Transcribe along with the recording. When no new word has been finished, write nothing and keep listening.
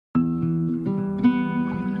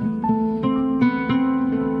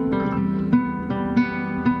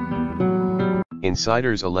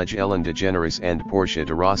Insiders allege Ellen DeGeneres and Portia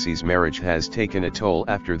de Rossi's marriage has taken a toll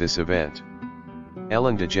after this event.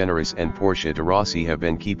 Ellen DeGeneres and Portia de Rossi have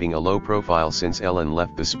been keeping a low profile since Ellen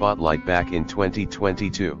left the spotlight back in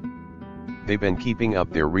 2022. They've been keeping up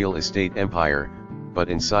their real estate empire, but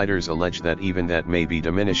insiders allege that even that may be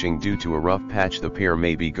diminishing due to a rough patch the pair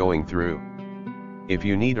may be going through. If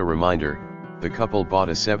you need a reminder, the couple bought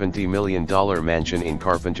a $70 million mansion in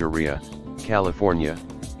Carpinteria, California,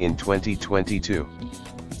 in 2022.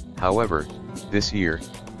 However, this year,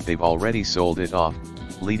 they've already sold it off,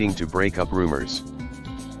 leading to breakup rumors.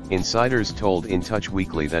 Insiders told In Touch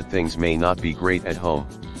Weekly that things may not be great at home.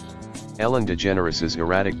 Ellen DeGeneres'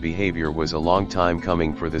 erratic behavior was a long time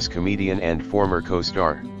coming for this comedian and former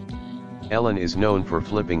co-star. Ellen is known for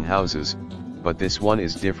flipping houses, but this one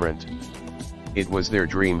is different. It was their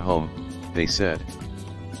dream home, they said.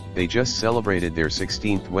 They just celebrated their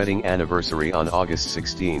 16th wedding anniversary on August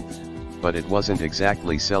 16th, but it wasn't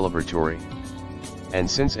exactly celebratory.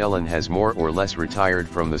 And since Ellen has more or less retired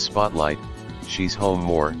from the spotlight, she's home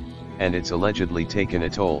more, and it's allegedly taken a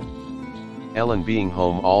toll. Ellen being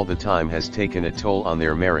home all the time has taken a toll on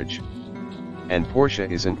their marriage. And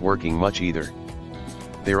Portia isn't working much either.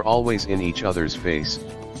 They're always in each other's face,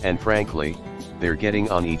 and frankly, they're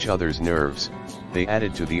getting on each other's nerves, they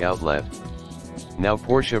added to the outlet. Now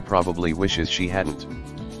Portia probably wishes she hadn't.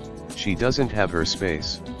 She doesn't have her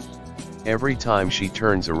space. Every time she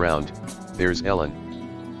turns around, there's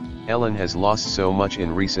Ellen. Ellen has lost so much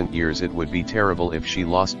in recent years, it would be terrible if she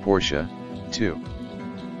lost Portia, too.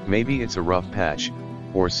 Maybe it's a rough patch,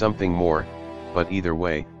 or something more, but either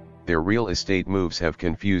way, their real estate moves have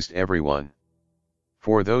confused everyone.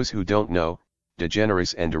 For those who don't know,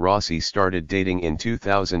 DeGeneres and de Rossi started dating in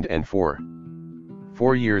 2004.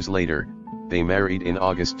 4 years later, they married in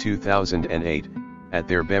August 2008, at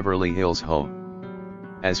their Beverly Hills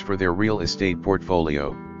home. As for their real estate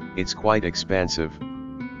portfolio, it's quite expansive.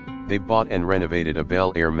 They bought and renovated a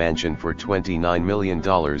Bel Air mansion for $29 million,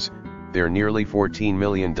 their nearly $14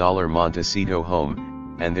 million Montecito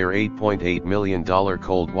home, and their $8.8 million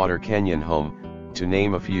Coldwater Canyon home, to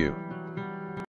name a few.